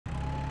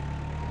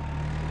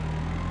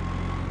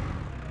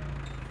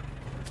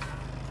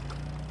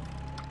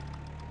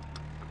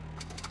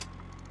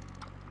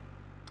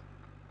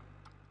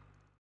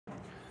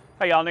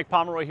Hey y'all, Nick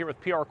Pomeroy here with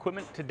PR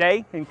Equipment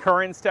today in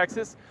Currens,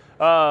 Texas.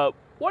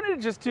 Wanted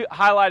just to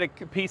highlight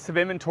a piece of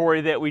inventory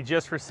that we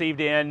just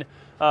received in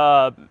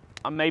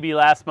maybe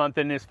last month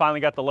and has finally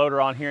got the loader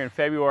on here in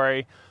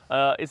February.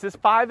 Is this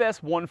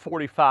 5S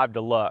 145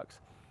 Deluxe.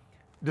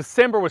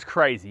 December was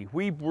crazy.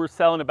 We were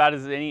selling about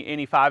as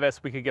any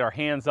 5S we could get our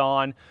hands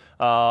on,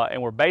 and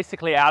we're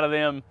basically out of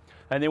them.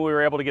 And then we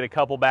were able to get a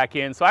couple back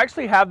in. So I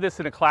actually have this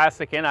in a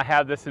Classic and I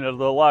have this in a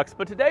Deluxe.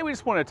 But today we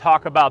just want to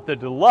talk about the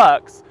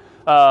Deluxe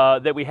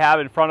that we have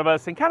in front of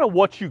us and kind of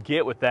what you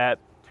get with that.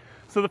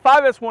 So the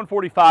 5S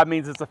 145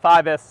 means it's a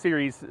 5S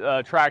series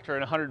tractor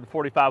and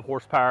 145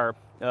 horsepower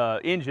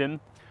engine.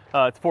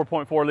 It's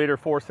 4.4 liter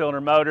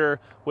 4-cylinder motor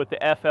with the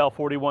FL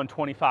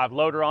 4125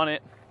 loader on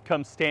it.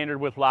 Comes standard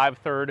with live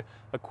third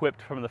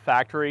equipped from the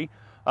factory.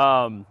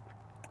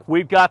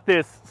 We've got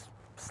this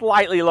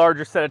slightly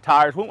larger set of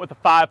tires. Went with the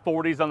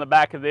 540s on the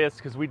back of this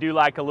because we do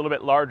like a little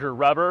bit larger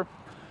rubber.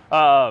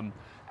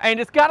 And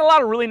it's got a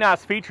lot of really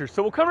nice features.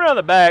 So we'll come around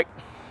the back.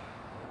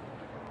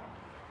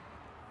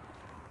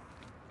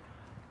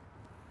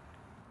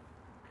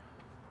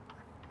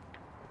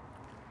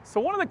 So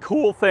one of the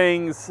cool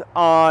things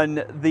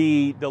on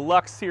the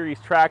Deluxe series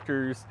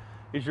tractors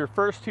is your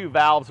first two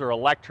valves are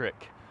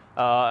electric.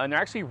 And they're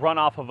actually run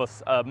off of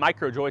a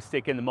micro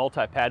joystick in the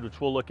multi-pad,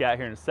 which we'll look at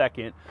here in a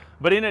second.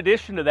 But in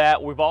addition to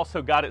that, we've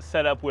also got it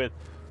set up with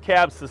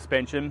cab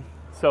suspension.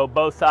 So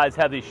both sides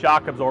have these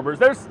shock absorbers.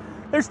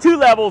 There's two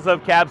levels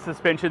of cab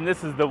suspension.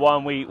 This is the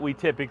one we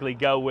typically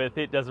go with.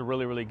 It does a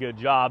really good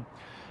job.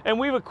 And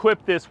we've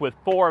equipped this with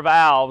 4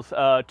 valves.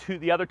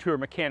 The other 2 are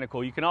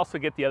mechanical. You can also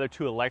get the other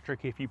 2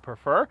 electric if you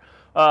prefer.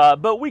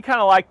 But we kind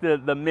of like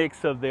the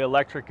mix of the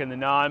electric and the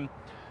non.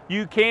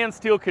 You can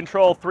still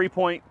control 3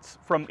 points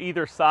from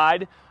either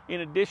side,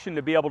 in addition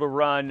to be able to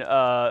run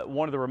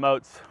one of the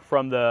remotes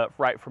from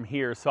right from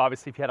here. So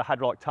obviously if you had a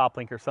hydraulic top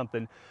link or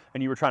something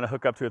and you were trying to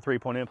hook up to a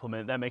 3-point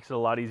implement, that makes it a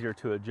lot easier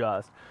to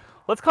adjust.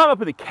 Let's climb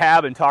up in the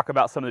cab and talk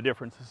about some of the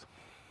differences.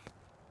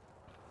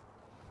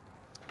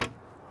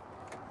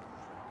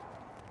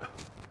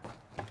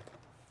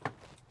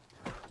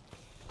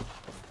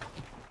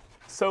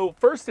 So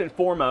first and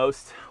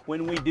foremost,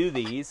 when we do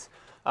these,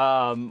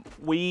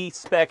 we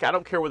spec, I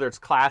don't care whether it's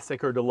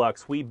Classic or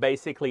Deluxe, we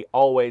basically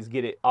always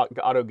get it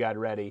auto guide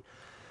ready.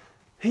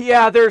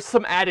 Yeah, there's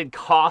some added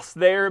costs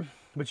there,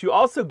 but you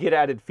also get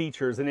added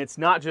features, and it's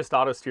not just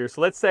auto steer. So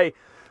let's say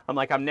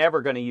I'm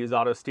never going to use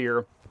auto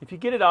steer. If you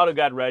get it auto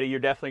guide ready, you're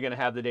definitely going to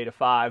have the Data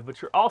 5,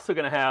 but you're also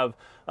going to have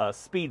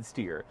speed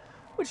steer,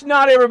 which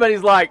not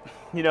everybody's like,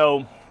 you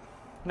know,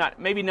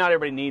 maybe not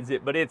everybody needs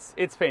it, but it's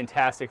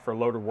fantastic for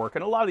loader work.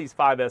 And a lot of these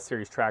 5S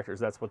series tractors,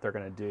 that's what they're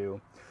going to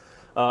do.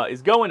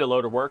 Is go into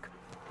loader work.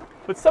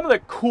 But some of the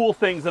cool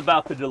things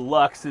about the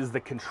Deluxe is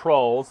the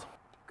controls.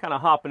 Kind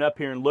of hopping up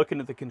here and looking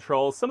at the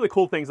controls. Some of the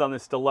cool things on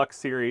this Deluxe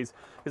series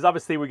is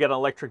obviously we got an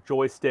electric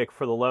joystick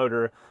for the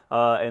loader,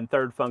 and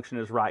third function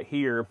is right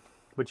here.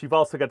 But you've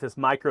also got this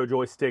micro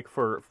joystick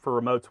for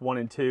remotes 1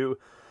 and 2.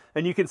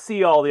 And you can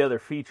see all the other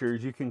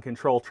features. You can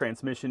control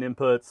transmission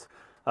inputs.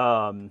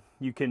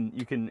 You can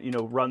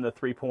run the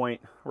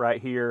 3-point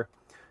right here.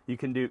 You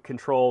can do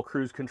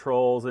cruise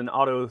controls and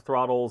auto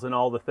throttles and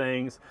all the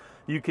things.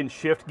 You can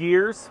shift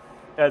gears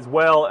as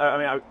well.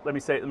 Let me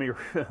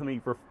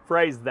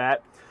rephrase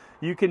that.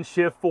 You can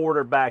shift forward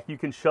or back. You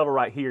can shuttle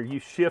right here. You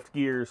shift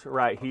gears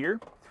right here.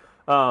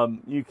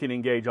 You can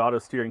engage auto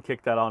steer and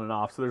kick that on and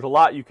off. So there's a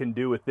lot you can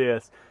do with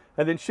this.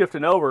 And then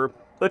shifting over,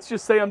 let's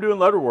just say I'm doing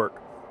loader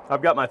work.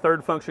 I've got my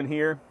third function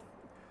here,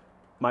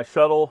 my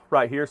shuttle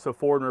right here, so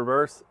forward and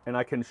reverse, and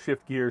I can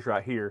shift gears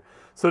right here.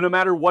 So no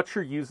matter what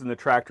you're using the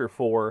tractor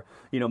for,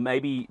 you know,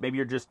 maybe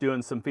you're just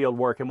doing some field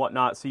work and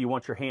whatnot, so you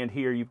want your hand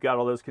here, you've got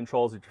all those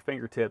controls at your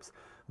fingertips,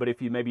 but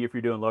if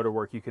you're doing loader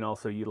work, you can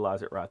also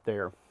utilize it right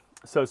there.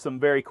 So some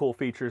very cool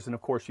features, and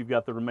of course you've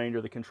got the remainder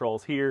of the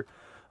controls here.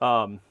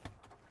 And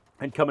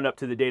coming up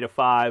to the Data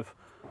 5.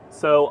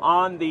 So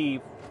on the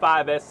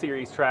 5S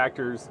series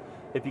tractors,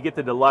 if you get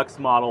the Deluxe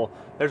model,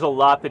 there's a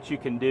lot that you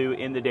can do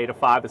in the Data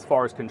 5 as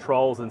far as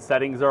controls and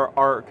settings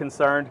are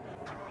concerned.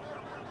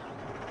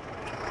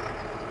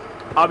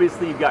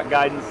 Obviously you've got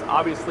guidance,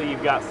 obviously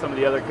you've got some of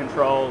the other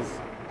controls,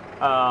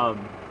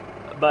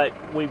 but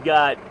we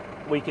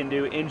can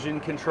do engine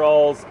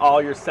controls,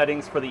 all your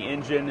settings for the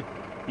engine.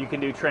 You can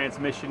do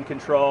transmission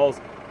controls,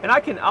 and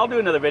I'll do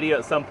another video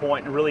at some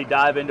point and really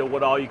dive into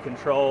what all you can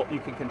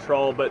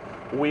control, but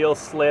wheel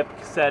slip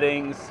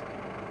settings,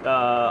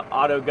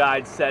 auto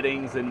guide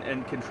settings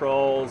and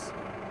controls.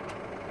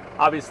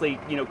 Obviously,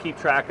 you know, keep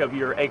track of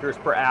your acres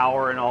per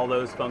hour and all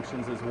those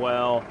functions as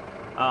well.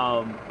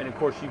 And of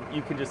course,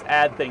 you can just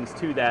add things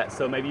to that.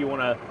 So maybe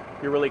you're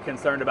really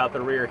concerned about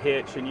the rear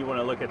hitch and you want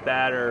to look at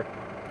that,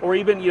 or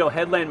even, you know,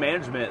 headland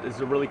management is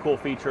a really cool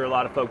feature a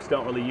lot of folks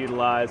don't really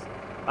utilize.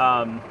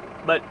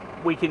 But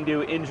we can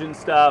do engine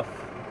stuff.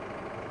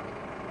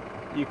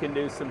 You can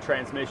do some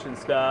transmission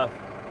stuff.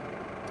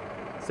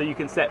 So you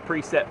can set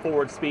preset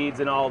forward speeds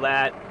and all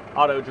that.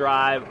 Auto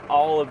drive,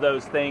 all of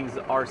those things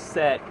are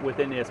set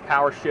within this.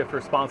 Power shift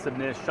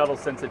responsiveness, shuttle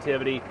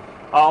sensitivity.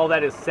 All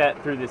that is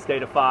set through this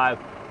Data 5.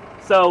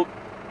 So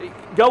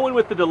going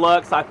with the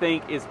Deluxe, I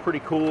think, is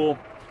pretty cool.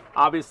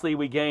 Obviously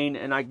we gain,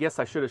 and I guess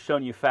I should have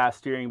shown you fast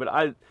steering, but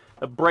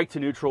a brake to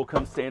neutral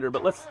comes standard,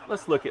 but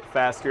let's look at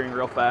fast steering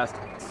real fast.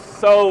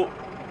 So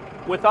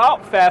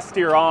without fast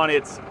steer on,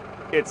 it's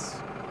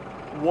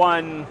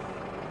 1,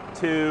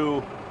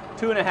 2,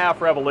 2.5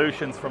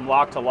 revolutions from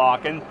lock to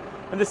lock, and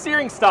the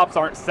steering stops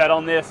aren't set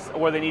on this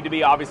where they need to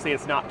be. Obviously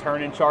it's not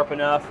turning sharp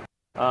enough.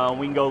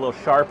 We can go a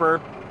little sharper,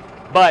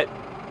 but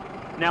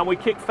now we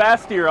kick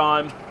fast steer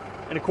on,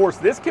 and of course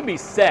this can be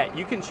set.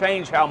 You can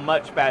change how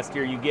much fast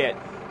steer you get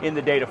in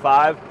the Data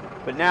 5,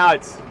 but now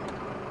it's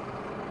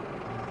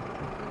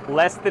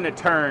less than a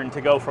turn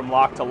to go from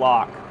lock to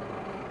lock.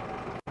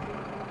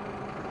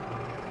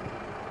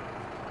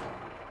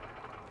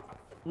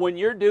 When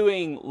you're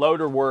doing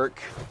loader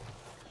work,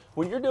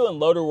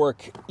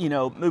 you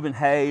know, moving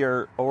hay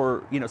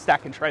or you know,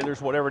 stacking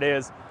trailers, whatever it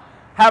is,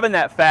 having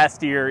that fast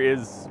steer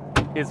is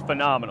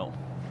phenomenal.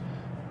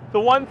 The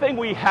one thing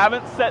we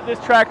haven't set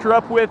this tractor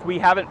up with, we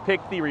haven't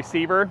picked the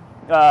receiver.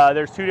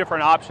 There's 2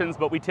 different options,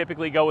 but we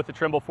typically go with the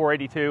Trimble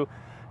 482.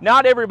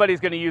 Not everybody's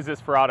going to use this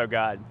for auto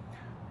guide.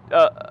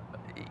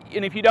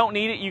 And if you don't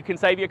need it, you can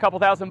save you a couple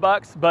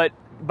 $1,000, but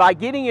by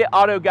getting it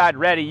auto guide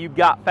ready, you've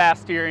got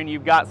fast steering,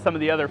 you've got some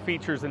of the other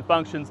features and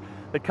functions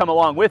that come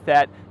along with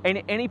that. And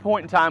at any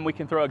point in time, we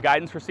can throw a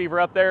guidance receiver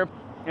up there,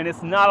 and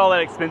it's not all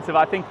that expensive.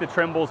 I think the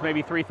Trimble's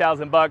maybe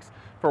 $3,000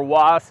 for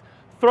WAS.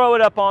 Throw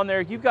it up on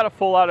there, you've got a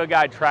full auto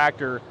guide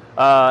tractor,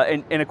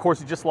 and of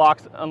course it just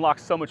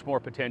unlocks so much more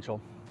potential.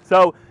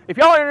 So if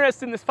y'all are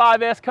interested in this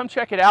 5S, come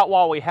check it out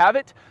while we have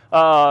it.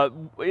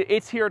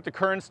 It's here at the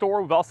Curran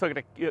store. We've also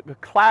got a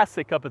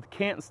Classic up at the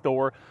Canton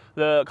store.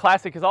 The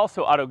Classic is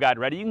also auto guide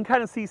ready. You can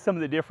kind of see some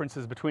of the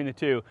differences between the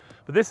two.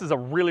 But this is a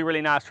really,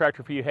 really nice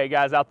tractor for you, hey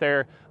guys out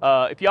there.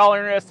 If y'all are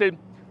interested,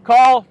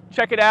 call,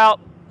 check it out,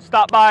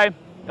 stop by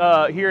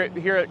here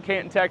at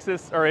Canton,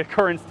 Texas, or at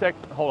Curran's Tech.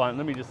 Hold on,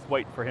 let me just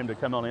wait for him to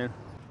come on in.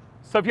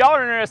 So if y'all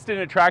are interested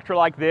in a tractor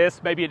like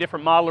this, maybe a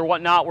different model or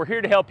whatnot, we're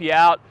here to help you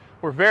out.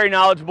 We're very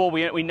knowledgeable.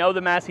 We know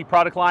the Massey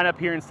product lineup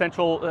here in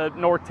central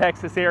North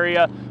Texas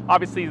area.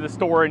 Obviously the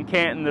store in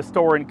Canton, the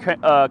store in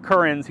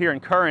Curran's, here in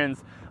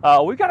Curran's.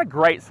 We've got a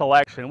great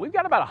selection. We've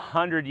got about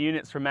 100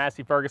 units from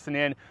Massey Ferguson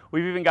in.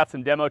 We've even got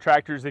some demo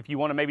tractors if you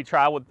want to maybe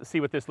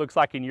see what this looks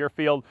like in your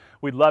field.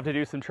 We'd love to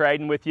do some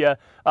trading with you.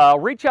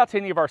 Reach out to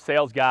any of our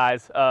sales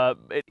guys at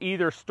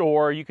either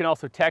store. You can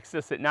also text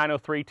us at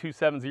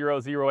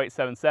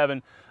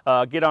 903-270-0877.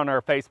 Get on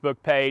our Facebook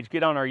page,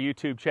 get on our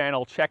YouTube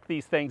channel, check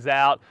these things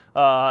out.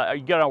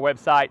 You get on our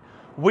website.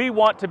 We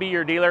want to be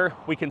your dealer.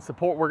 We can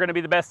support. We're going to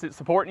be the best at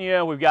supporting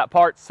you. We've got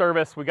parts,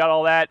 service, we got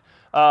all that.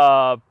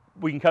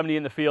 We can come to you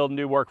in the field and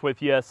do work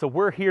with you. So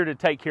we're here to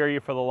take care of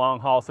you for the long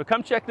haul. So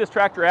come check this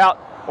tractor out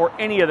or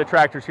any of the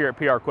tractors here at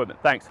PR Equipment.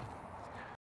 Thanks.